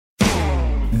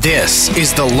This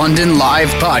is the London Live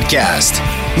Podcast.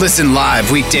 Listen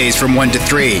live weekdays from 1 to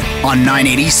 3 on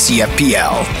 980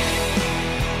 CFPL.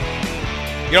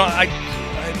 You know, I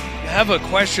have a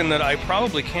question that I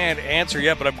probably can't answer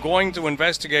yet, but I'm going to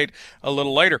investigate a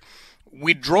little later.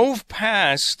 We drove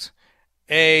past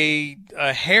a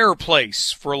hair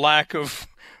place, for lack of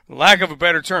a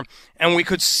better term, and we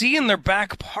could see in their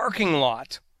back parking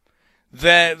lot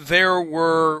that there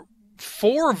were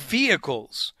 4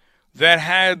 vehicles that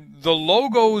had the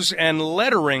logos and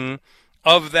lettering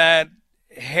of that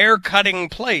hair cutting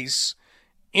place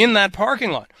in that parking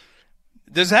lot.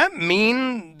 Does that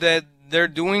mean that they're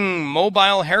doing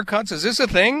mobile haircuts? Is this a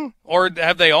thing? Or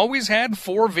have they always had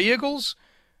 4 vehicles?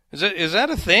 Is that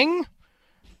a thing?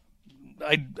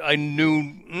 I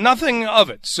knew nothing of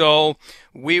it. So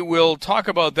we will talk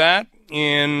about that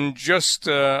in just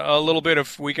a little bit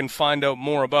if we can find out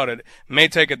more about it. It may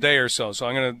take a day or so. So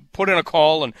I'm going to put in a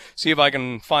call and see if I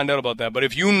can find out about that. But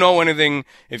if you know anything,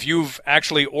 if you've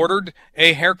actually ordered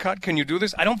a haircut, can you do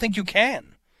this? I don't think you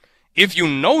can. If you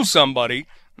know somebody,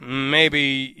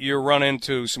 maybe you run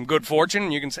into some good fortune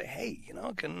and you can say, hey, you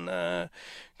know,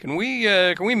 can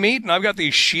we meet? And I've got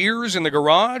these shears in the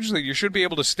garage that you should be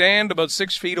able to stand about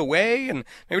 6 feet away and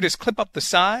maybe just clip up the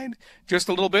side just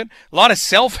a little bit. A lot of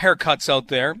self haircuts out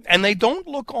there, and they don't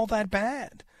look all that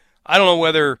bad. I don't know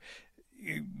whether,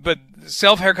 but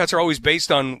self haircuts are always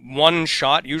based on one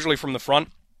shot, usually from the front.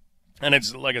 And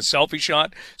it's like a selfie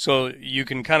shot, so you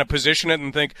can kind of position it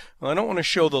and think, well, I don't want to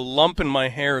show the lump in my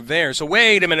hair there. So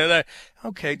wait a minute.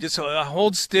 Okay, just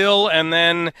hold still, and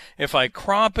then if I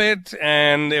crop it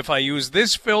and if I use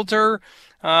this filter,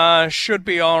 should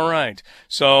be all right.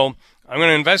 So I'm going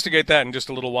to investigate that in just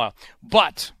a little while.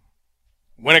 But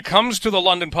when it comes to the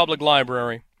London Public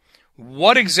Library,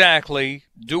 what exactly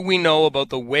do we know about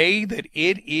the way that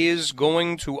it is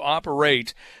going to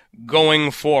operate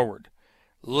going forward?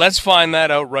 Let's find that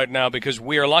out right now, because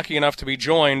we are lucky enough to be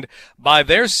joined by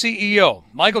their CEO,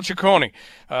 Michael Ciccone.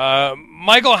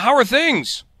 Michael, how are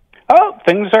things? Oh,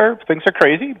 things are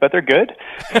crazy, but they're good.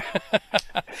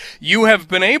 You have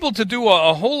been able to do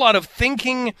a whole lot of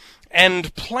thinking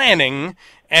and planning,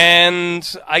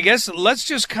 and I guess let's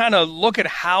just kind of look at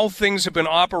how things have been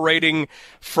operating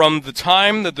from the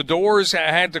time that the doors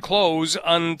had to close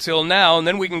until now, and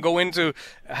then we can go into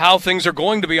how things are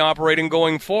going to be operating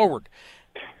going forward.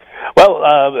 Well,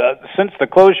 since the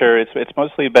closure, it's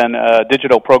mostly been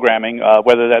digital programming,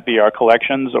 whether that be our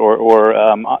collections or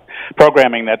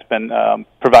programming that's been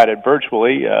provided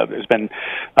virtually. There's been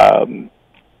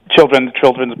children's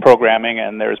programming,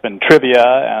 and there's been trivia,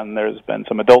 and there's been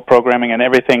some adult programming, and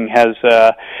everything has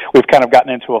we've kind of gotten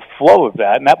into a flow of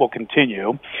that, and that will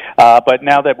continue. But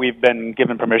now that we've been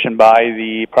given permission by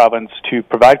the province to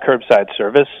provide curbside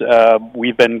service,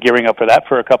 we've been gearing up for that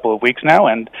for a couple of weeks now,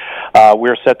 and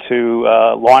we're set to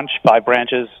launch 5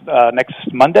 branches next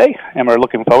Monday, and we're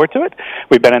looking forward to it.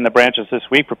 We've been in the branches this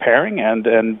week preparing,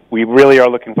 and we really are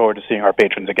looking forward to seeing our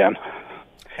patrons again,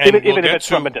 even if it's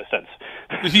from a distance.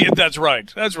 Yeah, that's right.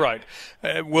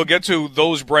 We'll get to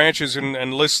those branches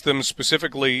and list them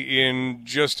specifically in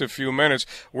just a few minutes.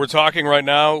 We're talking right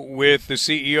now with the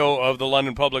CEO of the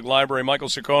London Public Library, Michael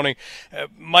Ciccone.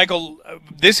 Michael,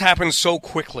 this happened so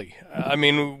quickly. I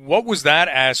mean, what was that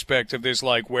aspect of this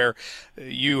like, where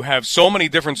you have so many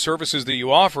different services that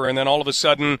you offer, and then all of a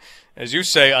sudden, as you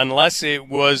say, unless it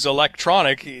was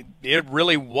electronic, it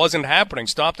really wasn't happening,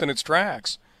 stopped in its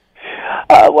tracks?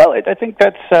 Well, I think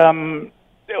that's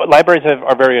libraries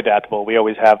are very adaptable. We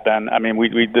always have been. I mean,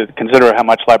 we consider how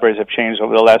much libraries have changed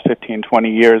over the last 15, 20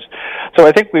 years. So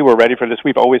I think we were ready for this.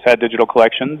 We've always had digital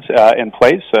collections in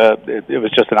place. It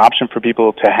was just an option for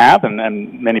people to have,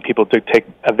 and many people did take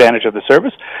advantage of the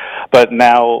service. But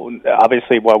now,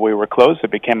 obviously, while we were closed,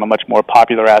 it became a much more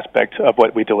popular aspect of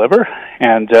what we deliver.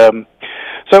 And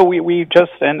so we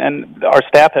just, and our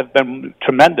staff have been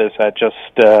tremendous at just,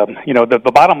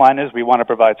 the bottom line is we want to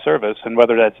provide service, and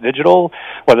whether that's digital,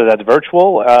 whether that's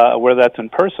virtual, whether that's in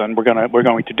person, we're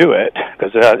going to do it,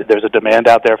 because there's a demand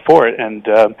out there for it, and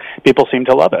people seem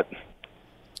to love it.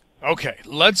 Okay,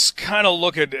 let's kind of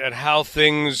look at how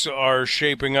things are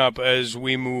shaping up as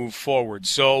we move forward.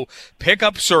 So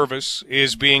pickup service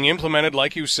is being implemented,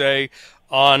 like you say,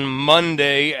 on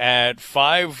Monday at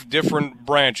 5 different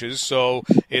branches. So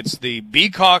it's the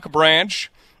Beacock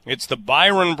branch, it's the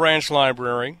Byron branch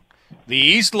library, the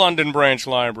East London branch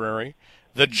library,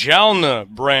 the Jalna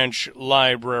Branch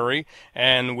Library.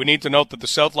 And we need to note that the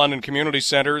South London Community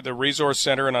Centre, the Resource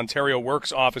Centre, and Ontario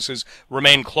Works offices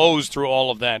remain closed through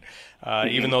all of that,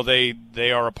 even though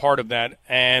they are a part of that,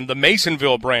 and the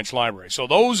Masonville Branch Library. So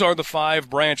those are the 5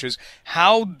 branches.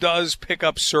 How does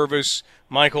pickup service,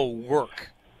 Michael, work?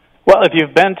 Well, if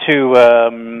you've been to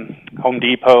Home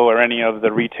Depot or any of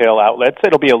the retail outlets,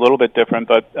 it'll be a little bit different,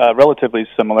 but relatively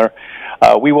similar.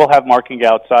 We will have marking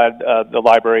outside the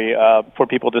library for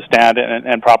people to stand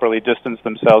and properly distance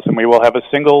themselves, and we will have a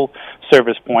single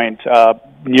service point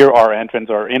near our entrance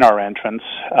or in our entrance.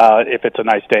 If it's a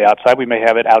nice day outside, we may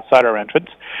have it outside our entrance.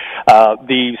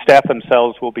 The staff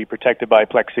themselves will be protected by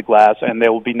plexiglass, and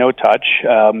there will be no touch.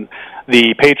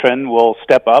 The patron will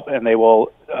step up, and they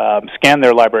will scan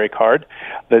their library card.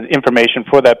 The information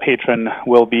for that patron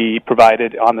will be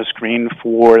provided on the screen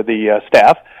for the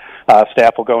staff.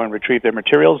 Staff will go and retrieve their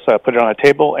materials, put it on a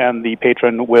table, and the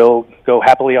patron will go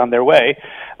happily on their way.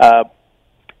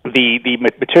 The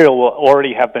material will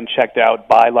already have been checked out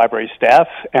by library staff,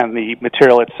 and the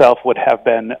material itself would have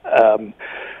been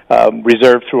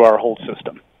reserved through our hold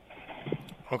system.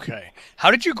 Okay.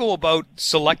 How did you go about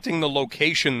selecting the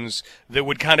locations that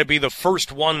would kind of be the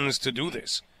first ones to do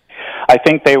this? I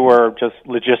think they were just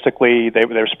logistically, they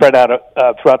were spread out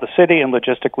throughout the city and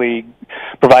logistically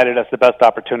provided us the best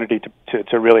opportunity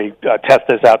to really test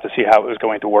this out to see how it was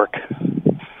going to work.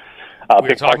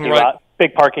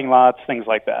 Big parking lots, things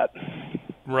like that.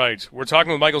 Right. We're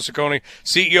talking with Michael Ciccone,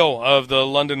 CEO of the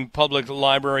London Public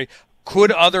Library.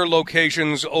 Could other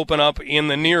locations open up in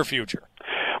the near future?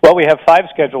 Well, we have 5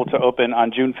 scheduled to open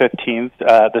on June 15th.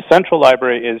 The Central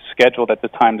Library is scheduled at the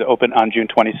time to open on June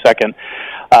 22nd.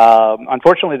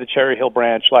 Unfortunately, the Cherry Hill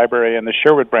Branch Library and the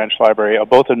Sherwood Branch Library are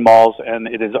both in malls, and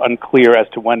it is unclear as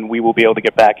to when we will be able to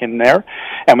get back in there.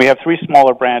 And we have 3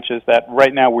 smaller branches that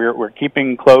right now we're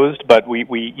keeping closed, but we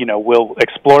will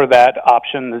explore that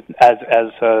option as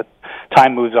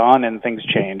time moves on and things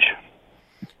change.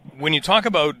 When you talk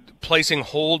about placing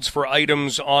holds for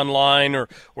items online or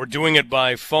doing it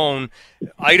by phone,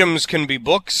 items can be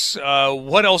books.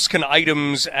 What else can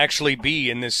items actually be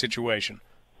in this situation?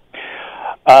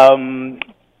 Can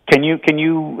you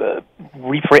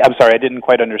rephrase? I'm sorry, I didn't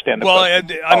quite understand the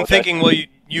question. I'm thinking, well,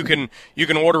 you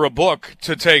can order a book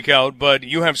to take out, but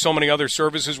you have so many other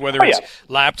services, whether it's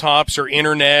laptops or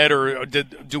internet, or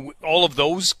do all of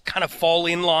those kind of fall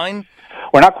in line?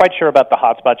 We're not quite sure about the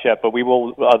hotspots yet, but we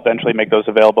will eventually make those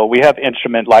available. We have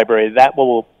instrument library. That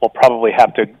we'll probably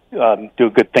have to do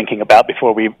good thinking about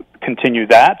before we continue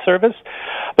that service.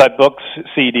 But books,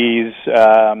 CDs,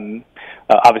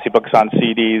 obviously books on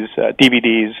CDs,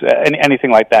 DVDs,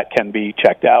 anything like that can be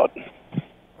checked out.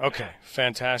 Okay,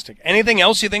 fantastic. Anything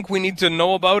else you think we need to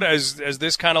know about as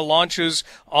this kind of launches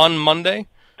on Monday?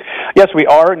 Yes, we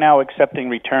are now accepting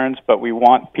returns, but we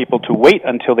want people to wait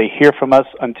until they hear from us,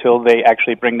 until they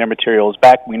actually bring their materials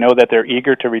back. We know that they're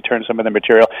eager to return some of their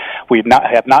material. We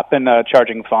have not been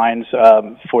charging fines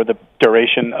for the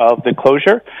duration of the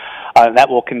closure. That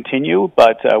will continue,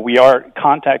 but we are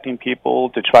contacting people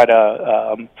to try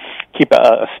to keep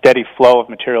a steady flow of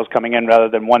materials coming in rather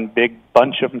than one big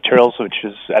bunch of materials, which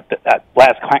is at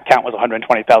last count was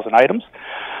 120,000 items.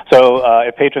 So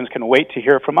if patrons can wait to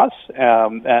hear from us,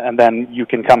 and then you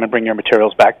can come and bring your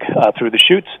materials back through the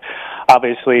chutes.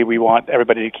 Obviously, we want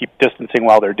everybody to keep distancing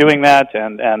while they're doing that,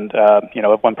 and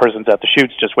if one person's at the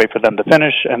chutes, just wait for them to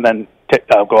finish, and then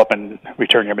go up and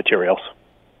return your materials.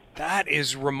 That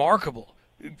is remarkable.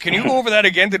 Can you go over that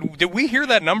again? Did we hear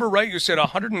that number right? You said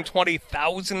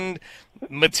 120,000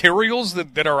 materials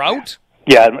that are out?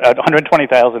 Yeah,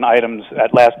 120,000 items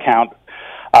at last count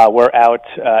were out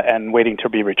and waiting to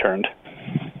be returned.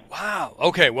 Wow.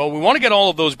 Okay, well, we want to get all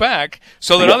of those back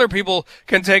so that other people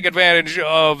can take advantage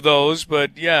of those.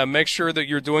 But, yeah, make sure that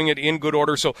you're doing it in good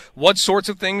order. So what sorts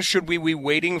of things should we be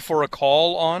waiting for a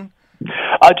call on?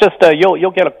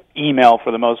 You'll get an email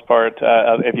for the most part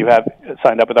if you have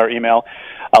signed up with our email,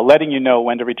 letting you know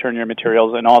when to return your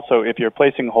materials, and also if you're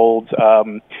placing holds,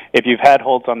 if you've had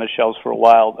holds on the shelves for a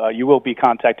while, you will be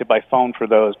contacted by phone for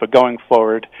those. But going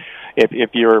forward,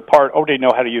 if your part already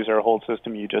know how to use our hold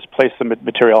system, you just place the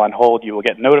material on hold. You will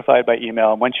get notified by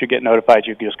email, and once you get notified,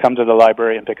 you can just come to the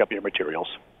library and pick up your materials.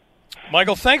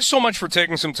 Michael, thanks so much for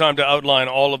taking some time to outline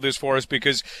all of this for us,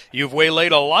 because you've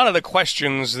waylaid a lot of the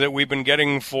questions that we've been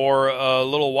getting for a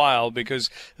little while, because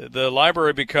the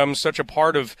library becomes such a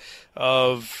part of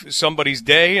somebody's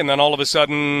day, and then all of a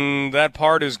sudden that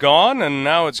part is gone, and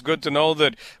now it's good to know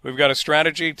that we've got a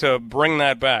strategy to bring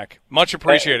that back. Much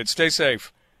appreciated. Stay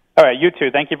safe. All right, you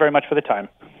too. Thank you very much for the time.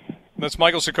 That's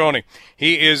Michael Ciccone.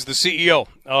 He is the CEO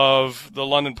of the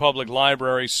London Public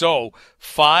Library. So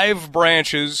 5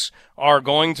 branches are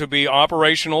going to be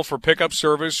operational for pickup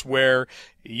service, where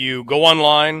you go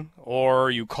online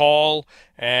or you call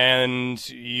and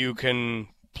you can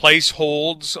place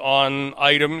holds on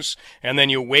items, and then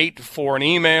you wait for an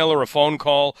email or a phone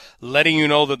call letting you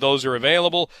know that those are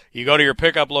available. You go to your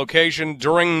pickup location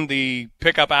during the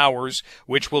pickup hours,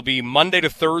 which will be Monday to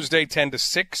Thursday 10 to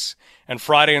 6 and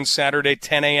Friday and Saturday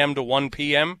 10 a.m. to 1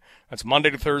 p.m. That's Monday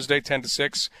to Thursday 10 to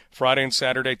 6, Friday and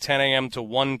Saturday 10 a.m. to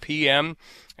 1 p.m.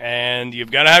 And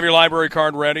you've got to have your library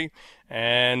card ready.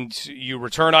 And you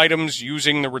return items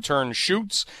using the return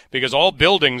chutes, because all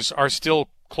buildings are still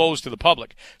closed to the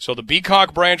public. So the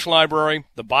Beacock Branch Library,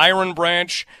 the Byron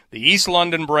Branch, the East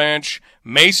London Branch,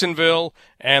 Masonville,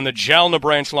 and the Jalna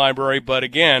Branch Library. But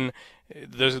again,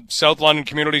 the South London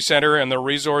Community Centre and the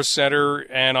Resource Centre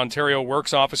and Ontario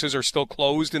Works offices are still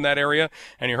closed in that area.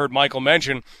 And you heard Michael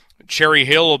mention Cherry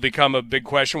Hill will become a big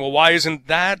question. Well, why isn't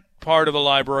that part of the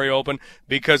library open?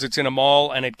 Because it's in a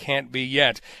mall and it can't be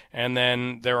yet. And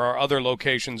then there are other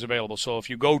locations available. So if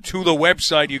you go to the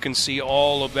website, you can see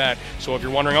all of that. So if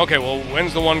you're wondering, okay, well,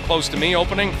 when's the one close to me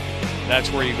opening?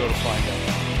 That's where you go to find out.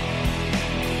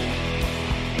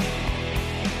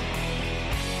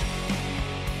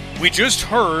 We just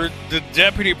heard the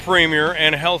Deputy Premier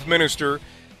and Health Minister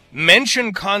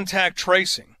mention contact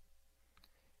tracing.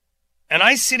 And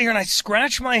I sit here and I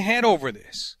scratch my head over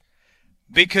this,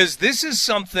 because this is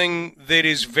something that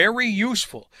is very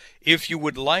useful if you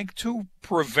would like to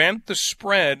prevent the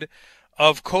spread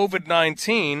of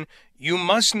COVID-19. You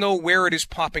must know where it is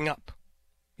popping up.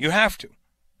 You have to.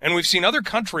 And we've seen other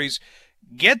countries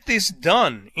get this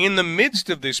done in the midst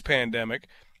of this pandemic,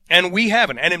 and we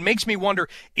haven't. And it makes me wonder,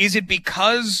 is it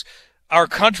because our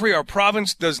country, our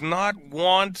province, does not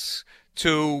want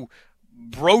to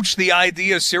broach the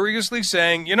idea seriously,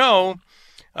 saying, you know,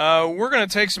 we're going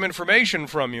to take some information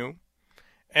from you,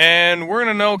 and we're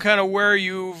going to know kind of where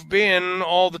you've been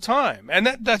all the time.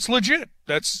 And that's legit.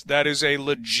 That is a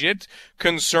legit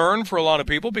concern for a lot of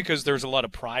people, because there's a lot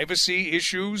of privacy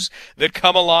issues that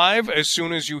come alive as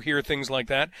soon as you hear things like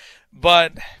that.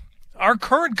 But our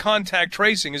current contact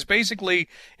tracing is basically,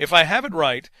 if I have it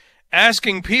right,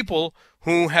 asking people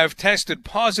who have tested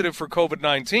positive for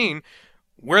COVID-19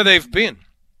 where they've been,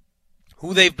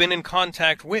 who they've been in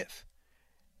contact with.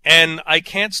 And I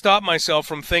can't stop myself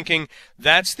from thinking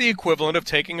that's the equivalent of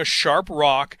taking a sharp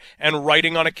rock and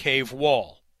writing on a cave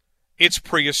wall. It's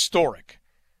prehistoric.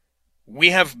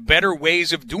 We have better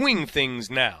ways of doing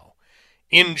things now.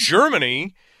 In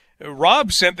Germany,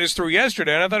 Rob sent this through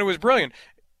yesterday, and I thought it was brilliant.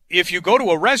 If you go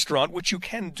to a restaurant, which you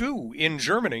can do in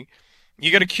Germany, you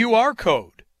get a QR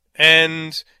code,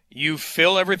 and you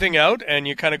fill everything out, and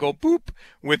you kind of go boop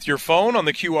with your phone on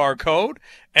the QR code.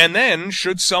 And then,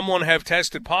 should someone have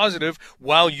tested positive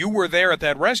while you were there at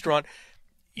that restaurant,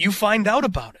 you find out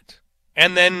about it.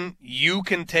 And then you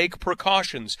can take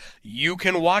precautions. You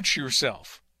can watch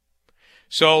yourself.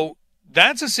 So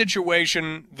that's a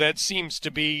situation that seems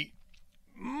to be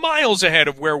miles ahead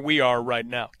of where we are right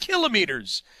now.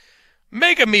 Kilometers,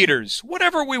 megameters,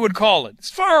 whatever we would call it. It's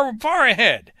far, far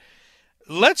ahead.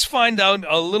 Let's find out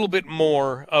a little bit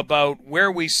more about where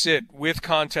we sit with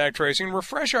contact tracing,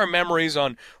 refresh our memories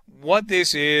on what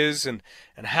this is and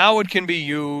how it can be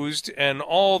used and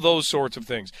all those sorts of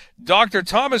things. Dr.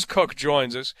 Thomas Cook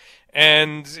joins us,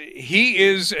 and he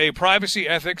is a privacy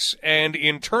ethics and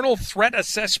internal threat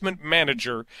assessment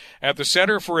manager at the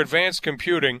Center for Advanced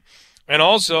Computing, and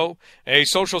also a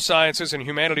Social Sciences and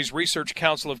Humanities Research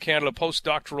Council of Canada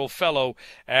postdoctoral fellow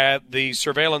at the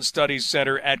Surveillance Studies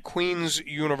Centre at Queen's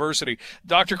University.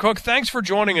 Dr. Cook, thanks for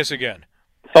joining us again.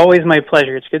 It's always my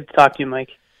pleasure. It's good to talk to you, Mike.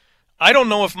 I don't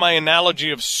know if my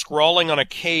analogy of scrawling on a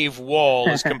cave wall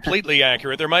is completely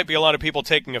accurate. There might be a lot of people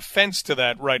taking offense to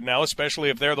that right now, especially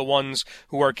if they're the ones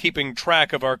who are keeping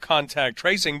track of our contact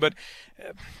tracing. But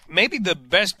maybe the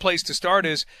best place to start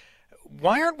is,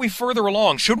 why aren't we further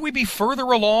along? Should we be further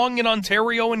along in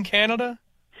Ontario and Canada?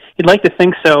 You'd like to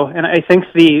think so, and I think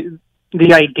the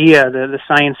idea, the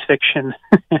science fiction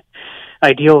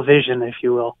ideal vision, if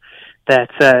you will,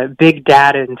 that big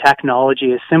data and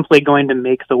technology is simply going to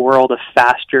make the world a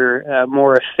faster,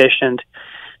 more efficient,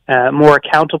 more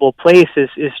accountable place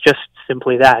is just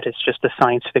simply that. It's just a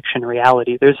science fiction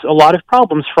reality. There's a lot of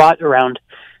problems fraught around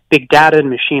big data and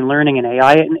machine learning and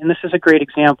AI, and this is a great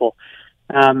example.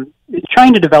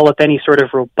 Trying to develop any sort of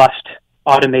robust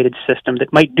automated system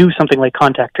that might do something like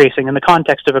contact tracing in the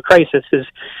context of a crisis is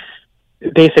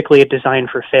basically a design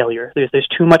for failure. There's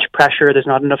too much pressure, there's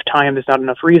not enough time, there's not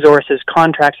enough resources,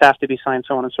 contracts have to be signed,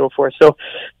 so on and so forth. So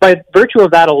by virtue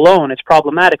of that alone, it's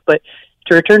problematic. But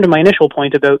to return to my initial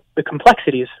point about the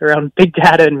complexities around big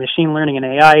data and machine learning and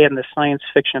AI and the science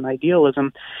fiction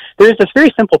idealism, there's this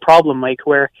very simple problem, Mike,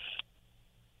 where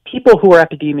people who are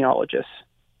epidemiologists,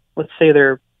 let's say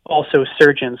they're also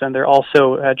surgeons and they're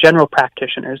also general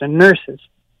practitioners and nurses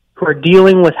who are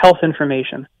dealing with health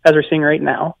information, as we're seeing right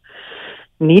now,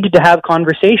 needed to have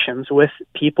conversations with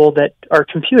people that are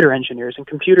computer engineers and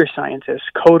computer scientists,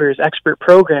 coders, expert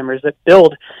programmers that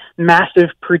build massive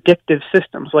predictive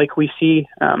systems like we see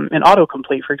in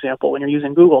autocomplete, for example, when you're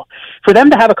using Google. For them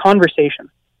to have a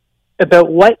conversation about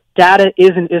what data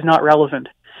is and is not relevant,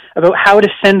 about how to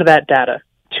send that data,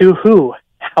 to who,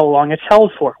 how long it's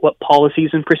held for, what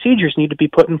policies and procedures need to be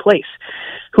put in place,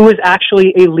 who is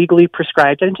actually a legally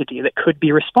prescribed entity that could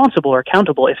be responsible or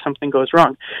accountable if something goes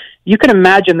wrong. You can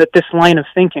imagine that this line of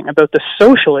thinking about the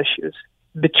social issues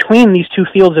between these two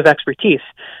fields of expertise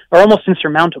are almost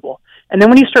insurmountable. And then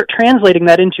when you start translating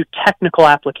that into technical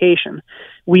application,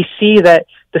 we see that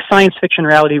the science fiction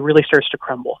reality really starts to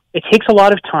crumble. It takes a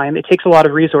lot of time, it takes a lot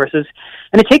of resources,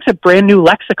 and it takes a brand new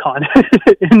lexicon,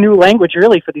 a new language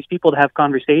really for these people to have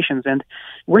conversations. And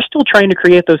we're still trying to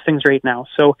create those things right now.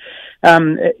 So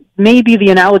maybe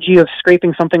the analogy of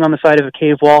scraping something on the side of a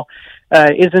cave wall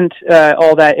isn't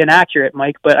all that inaccurate,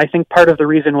 Mike, but I think part of the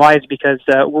reason why is because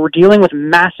we're dealing with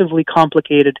massively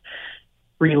complicated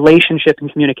relationship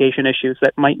and communication issues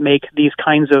that might make these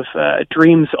kinds of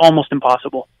dreams almost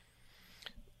impossible.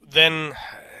 Then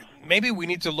maybe we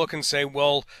need to look and say,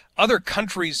 well, other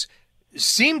countries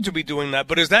seem to be doing that,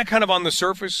 but is that kind of on the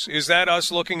surface? Is that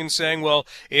us looking and saying, well,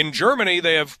 in Germany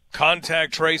they have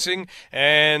contact tracing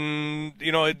and,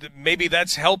 you know, maybe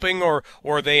that's helping,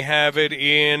 or they have it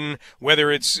in whether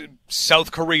it's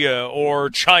South Korea or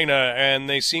China and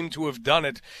they seem to have done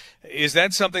it. Is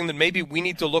that something that maybe we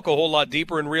need to look a whole lot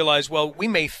deeper and realize, well, we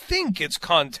may think it's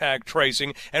contact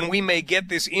tracing and we may get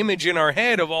this image in our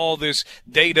head of all this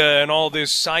data and all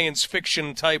this science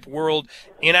fiction type world.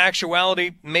 In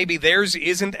actuality, maybe theirs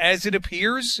isn't as it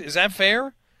appears? Is that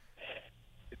fair?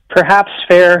 Perhaps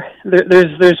fair.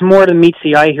 There's more to meets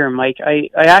the eye here, Mike. I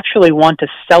actually want to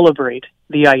celebrate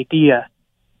the idea,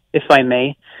 if I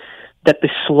may, that the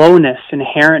slowness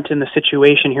inherent in the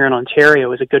situation here in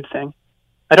Ontario is a good thing.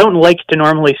 I don't like to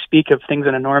normally speak of things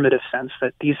in a normative sense,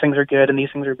 that these things are good and these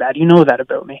things are bad. You know that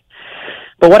about me.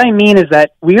 But what I mean is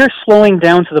that we are slowing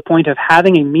down to the point of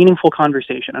having a meaningful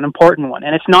conversation, an important one.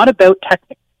 And it's not about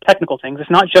technical things.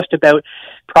 It's not just about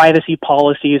privacy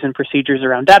policies and procedures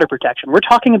around data protection. We're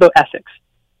talking about ethics.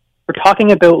 We're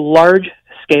talking about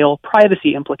large-scale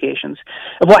privacy implications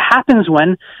of what happens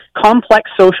when complex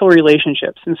social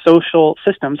relationships and social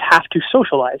systems have to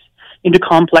socialize into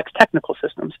complex technical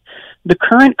systems. The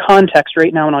current context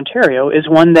right now in Ontario is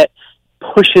one that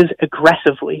pushes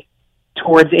aggressively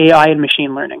towards AI and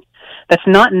machine learning. That's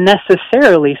not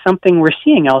necessarily something we're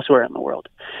seeing elsewhere in the world.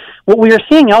 What we are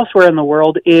seeing elsewhere in the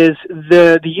world is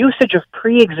the usage of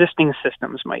pre-existing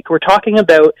systems, Mike. We're talking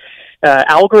about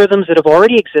algorithms that have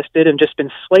already existed and just been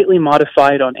slightly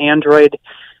modified on Android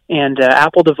and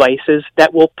Apple devices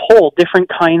that will pull different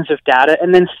kinds of data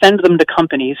and then send them to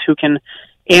companies who can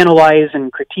analyze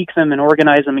and critique them and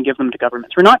organize them and give them to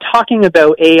governments. We're not talking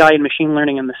about AI and machine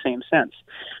learning in the same sense.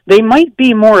 They might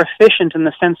be more efficient in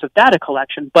the sense of data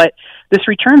collection, but this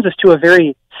returns us to a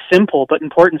very simple but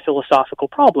important philosophical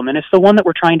problem, and it's the one that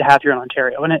we're trying to have here in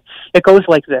Ontario, and it goes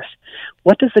like this.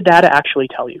 What does the data actually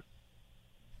tell you?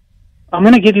 I'm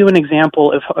going to give you an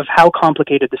example of how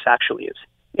complicated this actually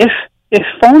is. If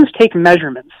phones take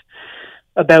measurements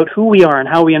about who we are and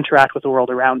how we interact with the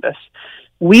world around us,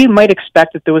 we might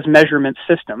expect that those measurement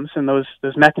systems and those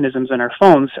mechanisms in our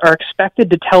phones are expected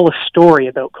to tell a story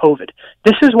about COVID.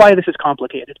 This is why this is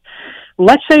complicated.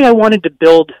 Let's say I wanted to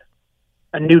build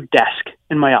a new desk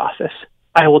in my office.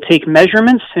 I will take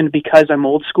measurements, and because I'm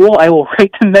old school, I will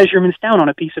write the measurements down on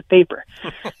a piece of paper.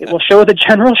 It will show the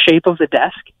general shape of the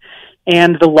desk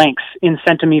and the lengths in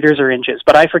centimeters or inches,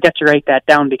 but I forget to write that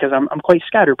down because I'm quite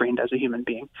scatterbrained as a human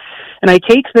being. And I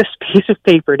take this piece of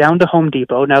paper down to Home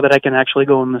Depot, now that I can actually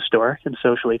go in the store and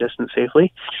socially distance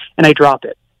safely, and I drop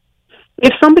it.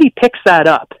 If somebody picks that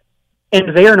up,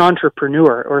 and they're an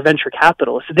entrepreneur or venture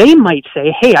capitalist, they might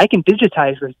say, hey, I can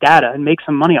digitize this data and make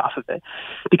some money off of it.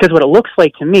 Because what it looks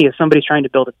like to me is somebody's trying to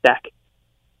build a deck.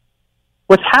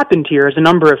 What's happened here is a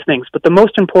number of things, but the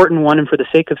most important one, and for the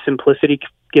sake of simplicity,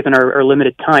 given our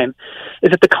limited time, is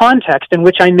that the context in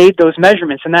which I made those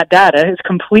measurements and that data is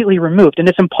completely removed, and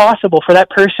it's impossible for that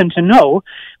person to know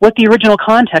what the original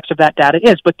context of that data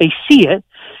is, but they see it,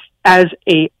 as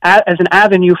an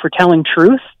avenue for telling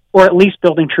truth, or at least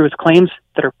building truth claims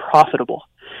that are profitable.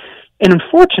 And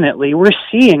unfortunately, we're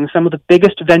seeing some of the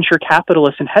biggest venture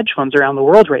capitalists and hedge funds around the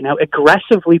world right now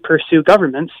aggressively pursue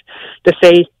governments to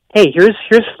say, hey, here's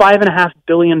 $5.5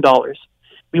 billion.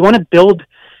 We want to build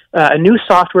a new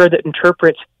software that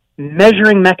interprets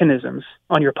measuring mechanisms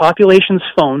on your population's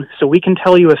phone so we can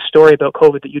tell you a story about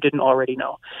COVID that you didn't already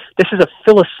know. This is a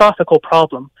philosophical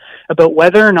problem about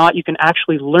whether or not you can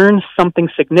actually learn something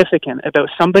significant about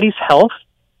somebody's health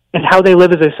and how they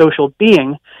live as a social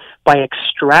being by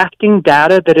extracting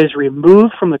data that is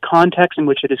removed from the context in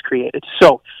which it is created.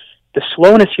 So the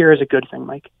slowness here is a good thing,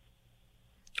 Mike.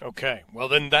 Okay. Well,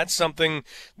 then that's something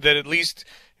that at least,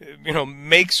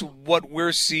 makes what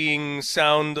we're seeing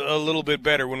sound a little bit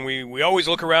better. When we always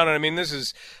look around, and I mean, this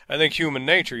is, I think, human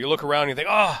nature. You look around and you think,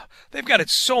 oh, they've got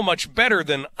it so much better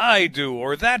than I do,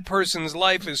 or that person's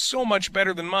life is so much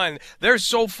better than mine. They're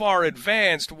so far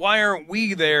advanced. Why aren't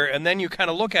we there? And then you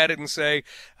kind of look at it and say,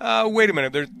 wait a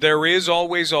minute, there is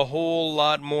always a whole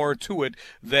lot more to it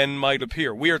than might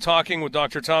appear. We are talking with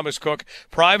Dr. Thomas Cook,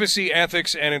 Privacy,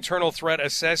 Ethics, and Internal Threat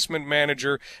Assessment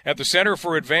Manager at the Center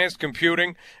for Advanced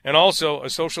Computing, and also a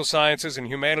Social Sciences and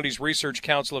Humanities Research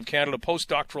Council of Canada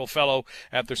postdoctoral fellow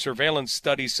at the Surveillance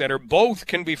Studies Centre. Both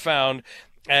can be found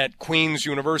at Queen's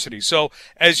University. So,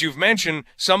 as you've mentioned,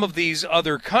 some of these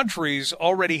other countries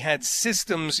already had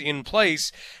systems in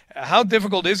place. How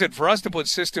difficult is it for us to put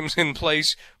systems in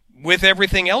place with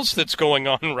everything else that's going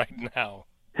on right now?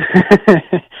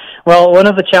 Well, one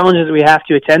of the challenges we have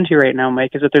to attend to right now,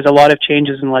 Mike, is that there's a lot of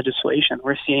changes in legislation.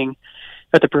 We're seeing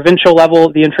at the provincial level,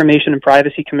 the Information and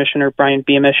Privacy Commissioner, Brian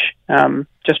Beamish,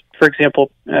 just, for example,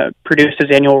 produced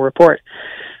his annual report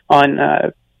on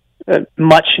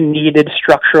much-needed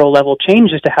structural level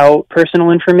changes to how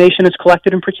personal information is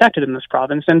collected and protected in this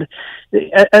province. And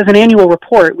as an annual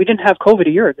report, we didn't have COVID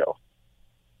a year ago.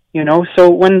 So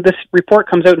when this report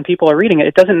comes out and people are reading it,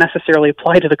 it doesn't necessarily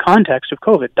apply to the context of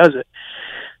COVID, does it?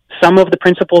 Some of the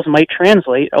principles might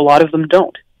translate, a lot of them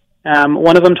don't.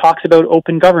 One of them talks about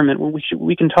open government.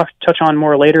 We can touch on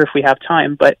more later if we have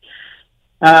time. But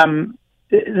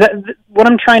what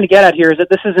I'm trying to get at here is that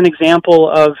this is an example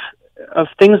of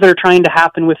things that are trying to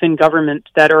happen within government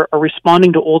that are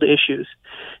responding to old issues.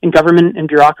 And government and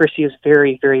bureaucracy is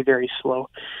very, very, very slow.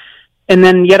 And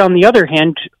then yet on the other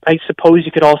hand, I suppose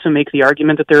you could also make the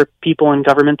argument that there are people in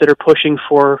government that are pushing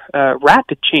for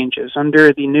rapid changes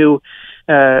under the new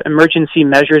Emergency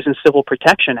Measures and Civil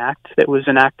Protection Act that was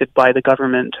enacted by the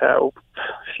government,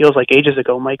 feels like ages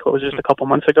ago, Mike. What was just a couple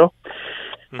months ago?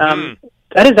 Mm-hmm.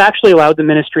 That has actually allowed the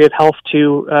Ministry of Health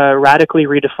to radically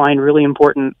redefine really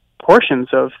important portions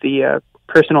of the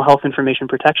Personal Health Information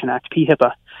Protection Act,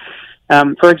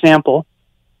 PHIPAA. For example,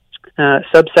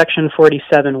 subsection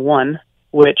 47.1,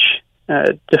 which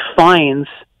defines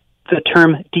the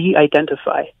term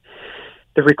de-identify.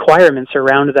 The requirements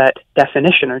around that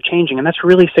definition are changing, and that's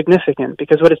really significant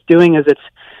because what it's doing is it's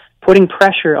putting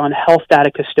pressure on health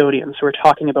data custodians. We're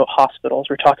talking about hospitals,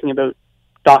 we're talking about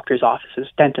doctors' offices,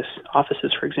 dentists'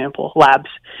 offices, for example, labs.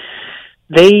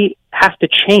 They have to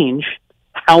change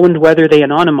how and whether they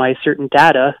anonymize certain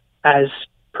data as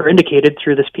per indicated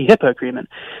through this PHIPAA agreement.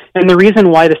 And the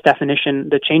reason why this definition,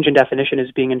 the change in definition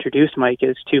is being introduced, Mike,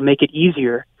 is to make it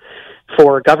easier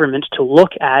for government to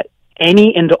look at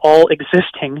any and all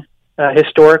existing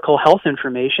historical health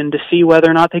information to see whether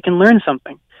or not they can learn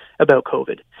something about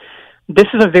COVID. This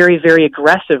is a very, very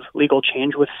aggressive legal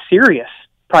change with serious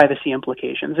privacy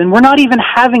implications. And we're not even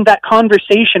having that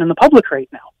conversation in the public right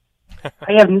now.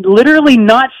 I have literally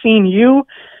not seen you,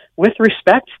 with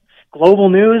respect, Global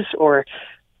News or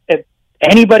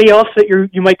anybody else that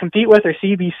you might compete with, or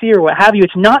CBC or what have you.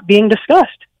 It's not being discussed.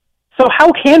 So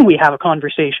how can we have a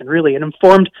conversation, really, an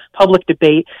informed public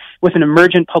debate with an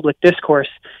emergent public discourse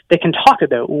that can talk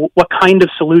about what kind of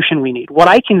solution we need? What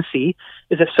I can see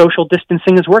is that social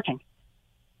distancing is working.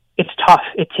 It's tough.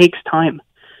 It takes time,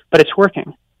 but it's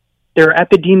working. There are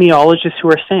epidemiologists who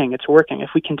are saying it's working. If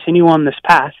we continue on this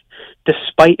path,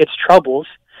 despite its troubles,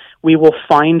 we will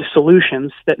find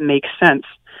solutions that make sense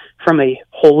from a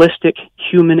holistic,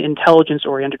 human,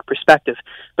 intelligence-oriented perspective.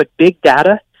 But big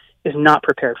data is not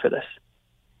prepared for this.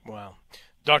 Wow.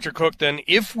 Dr. Cook, then,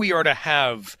 if we are to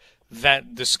have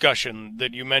that discussion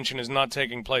that you mentioned is not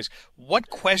taking place, what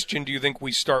question do you think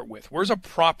we start with? Where's a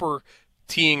proper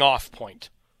teeing off point?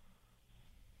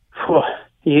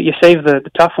 You save the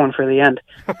tough one for the end.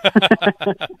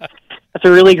 That's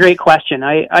a really great question.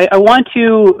 I want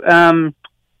to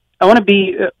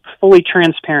be fully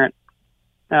transparent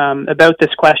about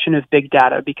this question of big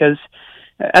data, because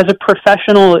as a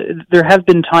professional, there have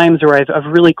been times where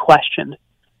I've really questioned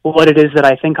what it is that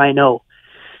I think I know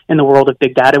in the world of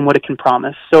big data and what it can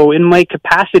promise. So in my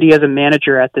capacity as a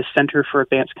manager at the Center for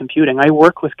Advanced Computing, I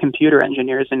work with computer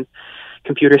engineers and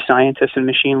computer scientists and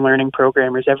machine learning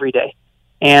programmers every day.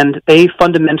 And they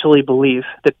fundamentally believe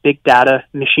that big data,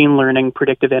 machine learning,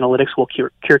 predictive analytics will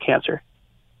cure cancer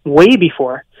way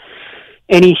before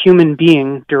any human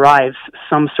being derives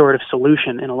some sort of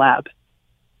solution in a lab.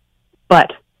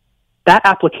 But that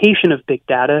application of big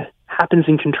data happens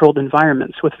in controlled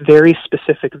environments with very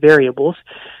specific variables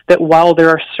that, while there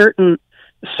are certain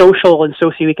social and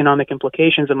socioeconomic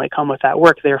implications that might come with that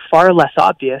work, they are far less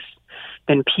obvious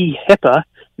than HIPAA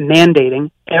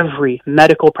mandating every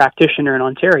medical practitioner in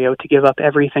Ontario to give up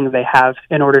everything they have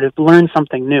in order to learn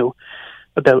something new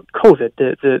about COVID.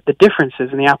 The differences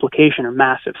in the application are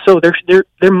massive. So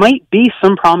there might be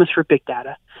some promise for big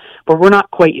data, but we're not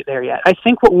quite there yet. I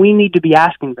think what we need to be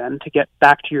asking, Ben, to get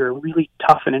back to your really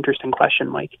tough and interesting question,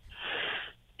 Mike,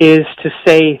 is to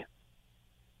say,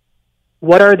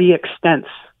 what are the extents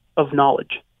of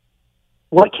knowledge?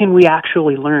 What can we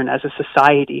actually learn as a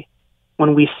society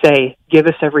when we say, give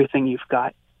us everything you've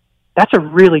got? That's a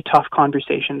really tough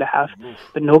conversation to have,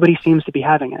 but nobody seems to be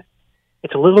having it.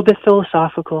 It's a little bit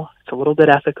philosophical, it's a little bit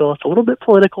ethical, it's a little bit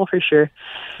political for sure,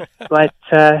 but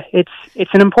it's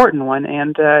an important one,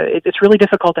 and it's really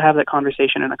difficult to have that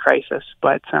conversation in a crisis.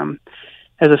 But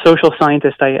as a social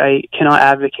scientist, I cannot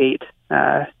advocate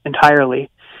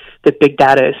entirely that big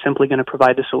data is simply going to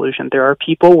provide the solution. There are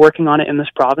people working on it in this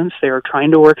province. They are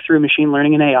trying to work through machine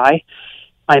learning and AI.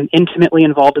 I'm intimately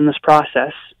involved in this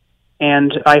process,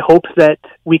 and I hope that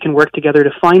we can work together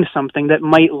to find something that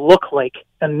might look like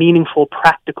a meaningful,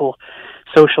 practical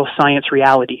social science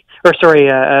reality,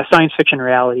 a science fiction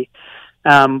reality.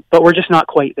 But we're just not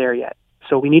quite there yet.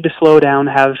 So we need to slow down,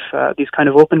 have these kind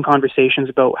of open conversations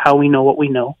about how we know what we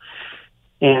know,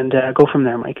 and go from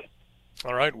there, Mike.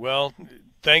 All right, well,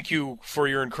 thank you for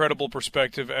your incredible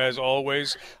perspective, as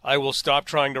always. I will stop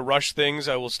trying to rush things.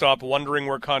 I will stop wondering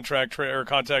where contact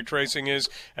tracing is,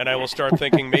 and I will start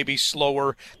thinking maybe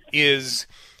slower is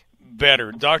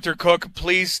better. Dr. Cook,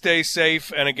 please stay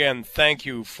safe, and again, thank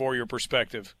you for your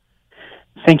perspective.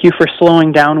 Thank you for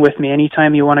slowing down with me.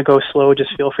 Anytime you want to go slow,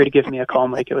 just feel free to give me a call,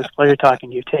 Mike. It was a pleasure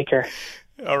talking to you. Take care.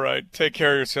 All right, take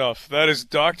care of yourself. That is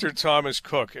Dr. Thomas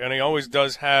Cook, and he always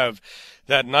does have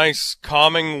that nice,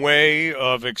 calming way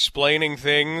of explaining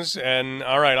things. And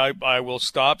all right, I will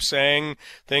stop saying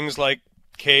things like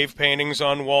cave paintings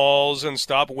on walls and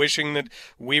stop wishing that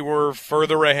we were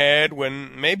further ahead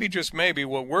when maybe, just maybe,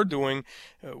 what we're doing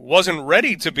wasn't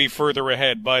ready to be further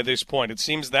ahead by this point. It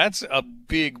seems that's a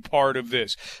big part of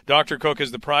this. Dr. Cook is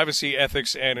the Privacy,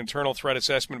 Ethics, and Internal Threat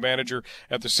Assessment Manager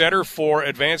at the Center for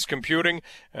Advanced Computing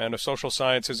and a Social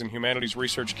Sciences and Humanities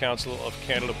Research Council of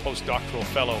Canada postdoctoral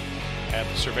fellow at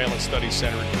the Surveillance Studies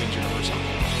Center at Queen's University.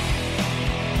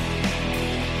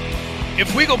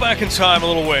 If we go back in time a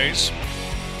little ways,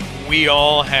 we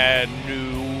all had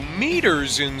new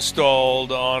meters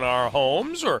installed on our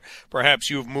homes, or perhaps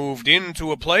you've moved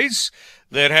into a place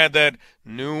that had that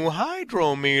new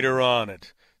hydrometer on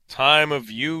it. Time of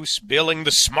use, billing,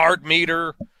 the smart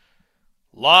meter.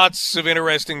 Lots of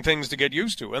interesting things to get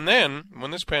used to. And then,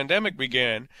 when this pandemic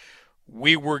began,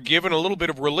 we were given a little bit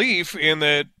of relief in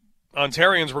that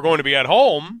Ontarians were going to be at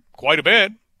home quite a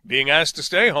bit, being asked to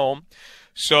stay home.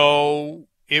 So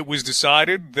it was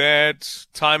decided that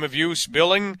time of use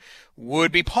billing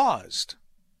would be paused,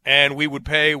 and we would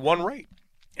pay one rate.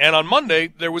 And on Monday,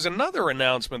 there was another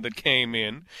announcement that came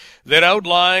in that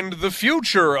outlined the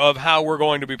future of how we're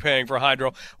going to be paying for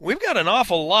hydro. We've got an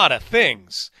awful lot of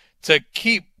things to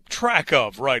keep track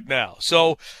of right now.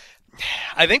 So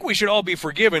I think we should all be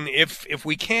forgiven if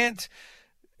we can't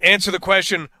answer the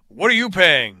question, what are you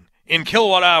paying in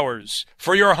kilowatt hours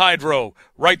for your hydro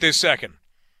right this second?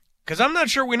 Because I'm not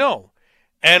sure we know.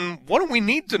 And what do we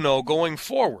need to know going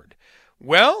forward?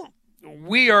 Well,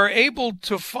 we are able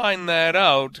to find that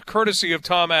out courtesy of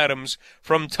Tom Adams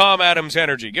from Tom Adams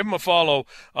Energy. Give him a follow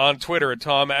on Twitter at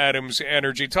Tom Adams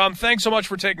Energy. Tom, thanks so much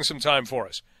for taking some time for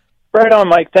us. Right on,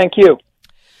 Mike. Thank you.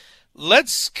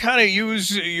 Let's kind of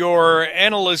use your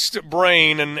analyst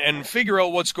brain and figure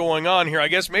out what's going on here. I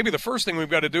guess maybe the first thing we've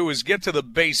got to do is get to the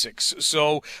basics.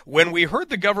 So when we heard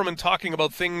the government talking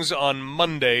about things on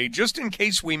Monday, just in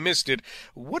case we missed it,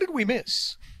 what did we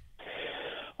miss?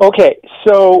 Okay,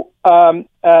 so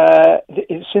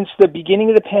since the beginning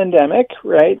of the pandemic,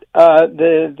 right,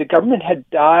 the government had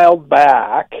dialed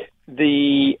back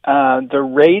the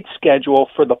rate schedule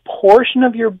for the portion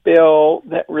of your bill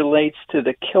that relates to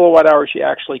the kilowatt hours you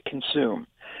actually consume,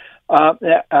 not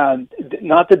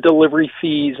the delivery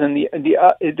fees and the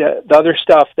other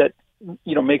stuff that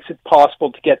makes it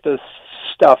possible to get this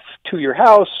stuff to your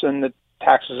house and the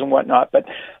taxes and whatnot. But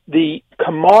the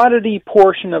commodity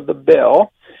portion of the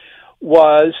bill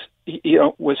was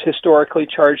historically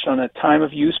charged on a time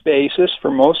of use basis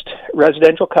for most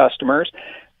residential customers.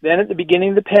 Then at the beginning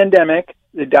of the pandemic,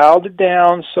 they dialed it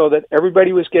down so that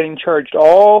everybody was getting charged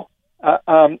all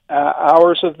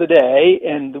hours of the day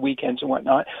and the weekends and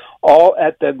whatnot, all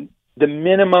at the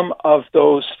minimum of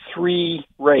those three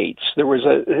rates. It was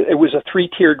a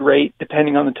three-tiered rate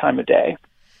depending on the time of day.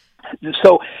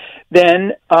 So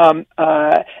then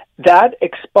that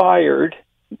expired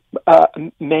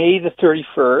May the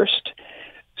 31st.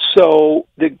 So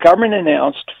the government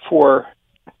announced for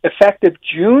effective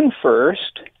June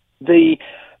 1st, the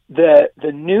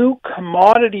new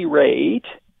commodity rate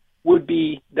would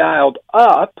be dialed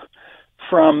up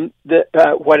from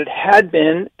what it had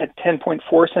been at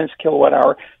 10.4 cents kilowatt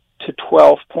hour to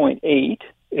 12.8.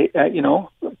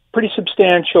 Pretty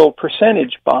substantial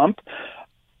percentage bump,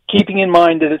 keeping in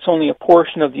mind that it's only a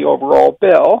portion of the overall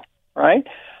bill, right?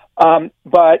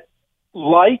 But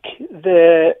like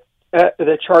the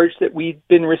charge that we've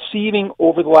been receiving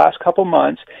over the last couple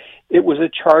months, it was a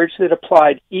charge that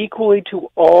applied equally to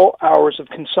all hours of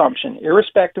consumption,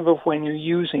 irrespective of when you're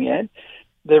using it.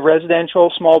 The residential,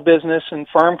 small business, and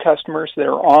farm customers that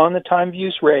are on the time of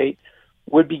use rate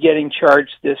would be getting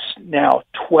charged this now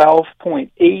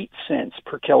 12.8 cents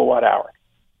per kilowatt hour.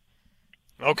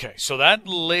 Okay, so that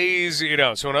lays it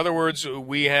out. So in other words,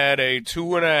 we had a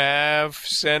 2.5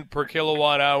 cent per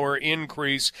kilowatt hour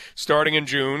increase starting in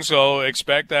June. So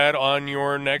expect that on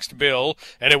your next bill.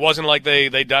 And it wasn't like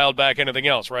they dialed back anything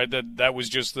else, right? That was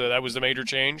just that was the major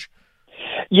change.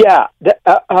 Yeah.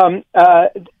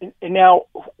 Now,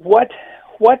 what's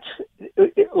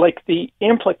like the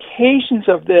implications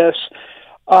of this?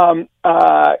 Of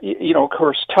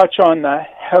course, touch on the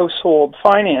household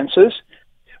finances.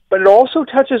 But it also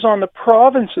touches on the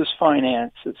province's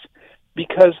finances,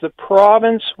 because the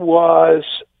province was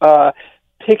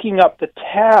picking up the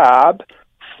tab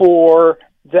for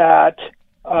that,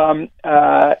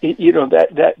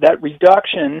 that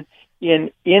reduction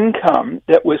in income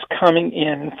that was coming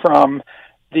in from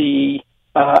the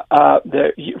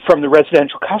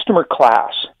residential customer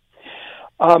class.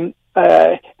 And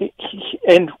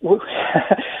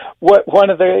one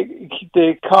of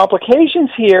the complications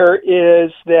here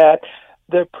is that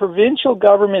the provincial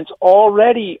government's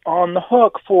already on the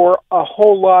hook for a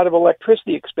whole lot of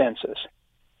electricity expenses,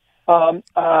 and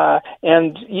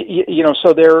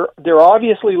so they're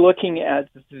obviously looking at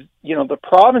the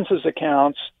province's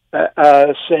accounts,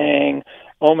 saying,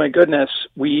 "Oh my goodness,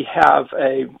 we have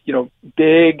a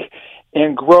big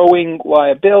and growing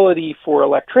liability for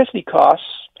electricity costs."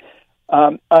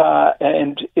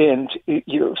 And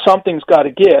something's got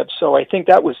to give. So I think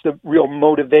that was the real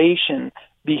motivation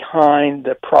behind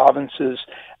the province's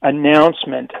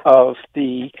announcement of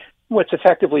what's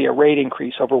effectively a rate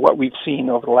increase over what we've seen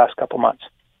over the last couple months.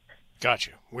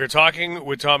 Gotcha. We're talking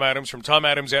with Tom Adams from Tom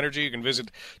Adams Energy. You can visit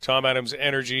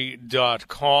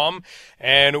tomadamsenergy.com.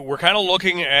 And we're kind of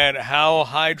looking at how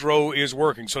hydro is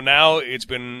working. So now it's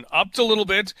been upped a little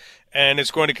bit, and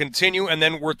it's going to continue. And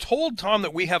then we're told, Tom,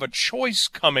 that we have a choice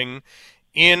coming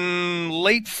in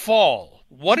late fall.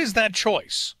 What is that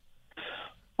choice?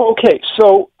 Okay,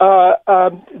 so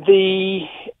the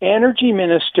energy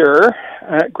minister,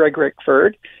 Greg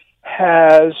Rickford,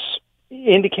 has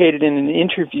indicated in an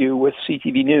interview with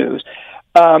CTV News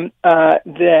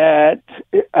that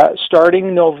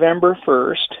starting November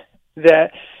 1st,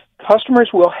 that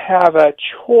customers will have a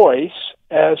choice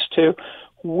as to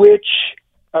which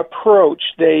approach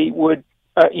they would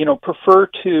prefer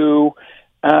to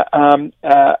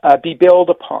be billed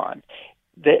upon.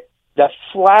 The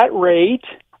flat rate,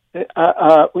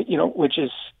 which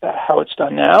is how it's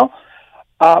done now,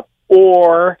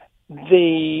 or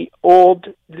the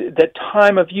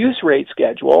time of use rate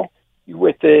schedule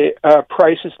with the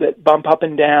prices that bump up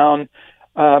and down,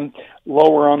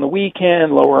 lower on the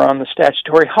weekend, lower on the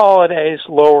statutory holidays,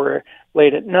 lower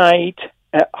late at night,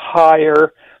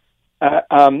 higher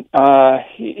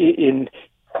in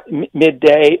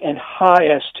midday, and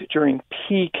highest during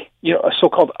peak,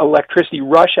 so-called electricity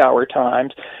rush hour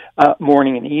times,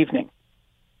 morning and evening.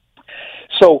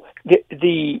 So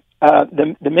the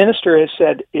minister has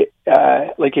said,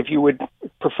 if you would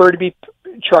prefer to be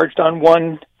charged on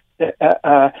one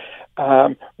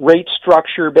rate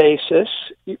structure basis,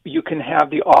 you can have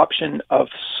the option of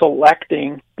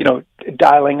selecting,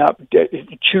 dialing up,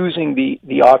 choosing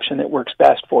the option that works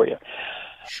best for you.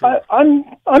 Sure.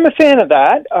 I'm a fan of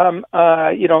that.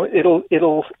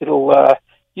 It'll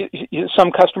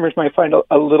some customers might find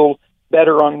a little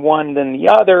better on one than the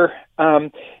other.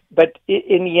 But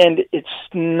in the end, it's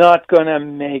not going to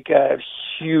make a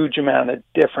huge amount of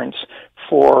difference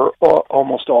for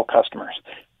almost all customers.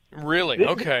 Really?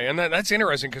 Okay. And that's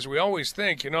interesting because we always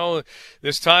think,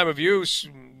 this time of use,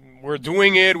 we're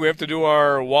doing it. We have to do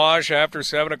our wash after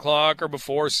 7 o'clock or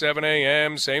before 7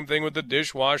 a.m. Same thing with the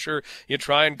dishwasher. You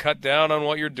try and cut down on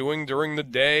what you're doing during the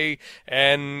day.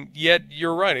 And yet,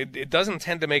 you're right. It doesn't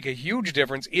tend to make a huge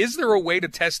difference. Is there a way to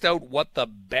test out what the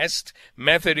best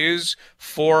method is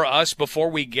for us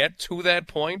before we get to that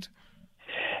point?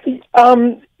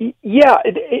 Yeah,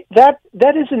 that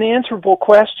is an answerable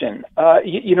question.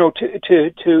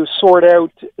 To sort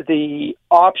out the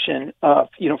option of,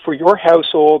 for your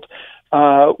household,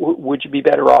 would you be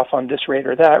better off on this rate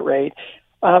or that rate?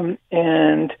 And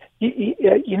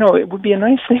it would be a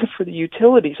nice thing for the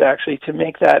utilities actually to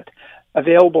make that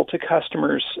available to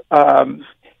customers. Because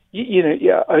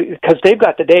they've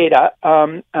got the data.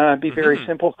 Be very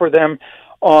simple for them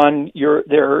on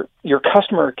your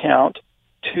customer account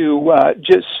to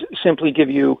just simply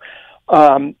give you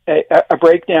a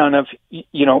breakdown of,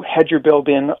 had your bill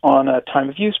been on a time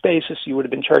of use basis, you would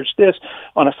have been charged this.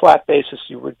 On a flat basis,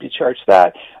 you would be charged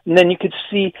that. And then you could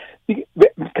see,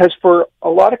 because for a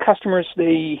lot of customers,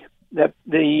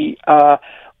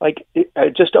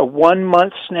 just a 1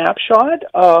 month snapshot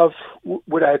of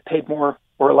would I have paid more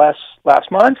or less last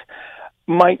month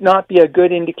might not be a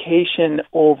good indication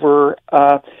over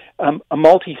a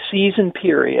multi-season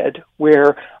period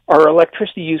where our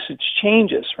electricity usage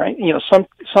changes, right?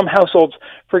 Some households,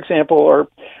 for example, are,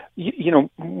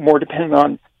 more dependent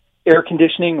on air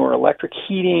conditioning or electric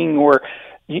heating or,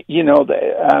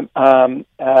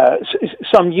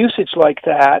 some usage like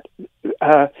that.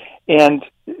 And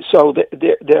so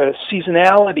the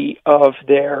seasonality of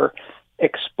their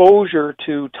exposure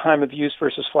to time of use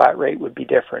versus flat rate would be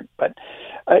different. But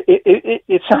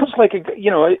it sounds like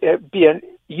it'd be a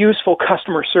useful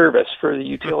customer service for the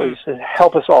utilities to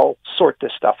help us all sort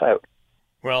this stuff out.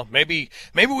 Well, maybe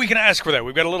we can ask for that.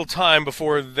 We've got a little time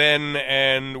before then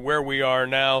and where we are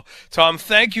now. Tom,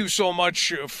 thank you so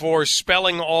much for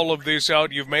spelling all of this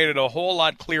out. You've made it a whole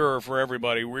lot clearer for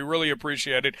everybody. We really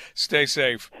appreciate it. Stay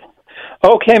safe.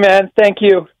 Okay, man. Thank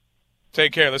you.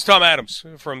 Take care. That's Tom Adams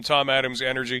from Tom Adams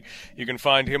Energy. You can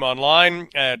find him online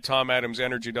at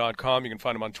tomadamsenergy.com. You can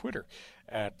find him on Twitter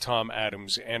at Tom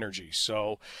Adams Energy.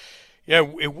 So, yeah,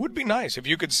 it would be nice if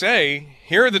you could say,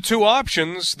 here are the two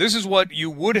options. This is what you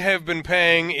would have been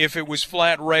paying if it was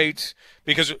flat rate,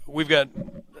 because we've got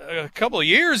a couple of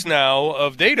years now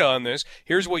of data on this.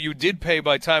 Here's what you did pay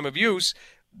by time of use.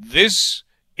 This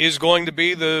is going to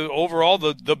be the overall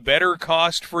the better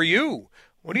cost for you.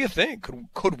 What do you think?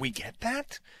 Could we get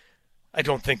that? I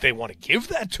don't think they want to give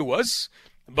that to us,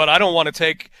 but I don't want to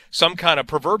take some kind of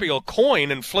proverbial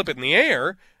coin and flip it in the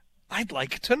air. I'd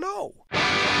like to know.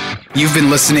 You've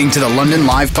been listening to the London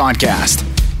Live Podcast.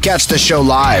 Catch the show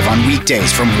live on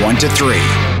weekdays from 1 to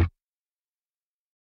 3.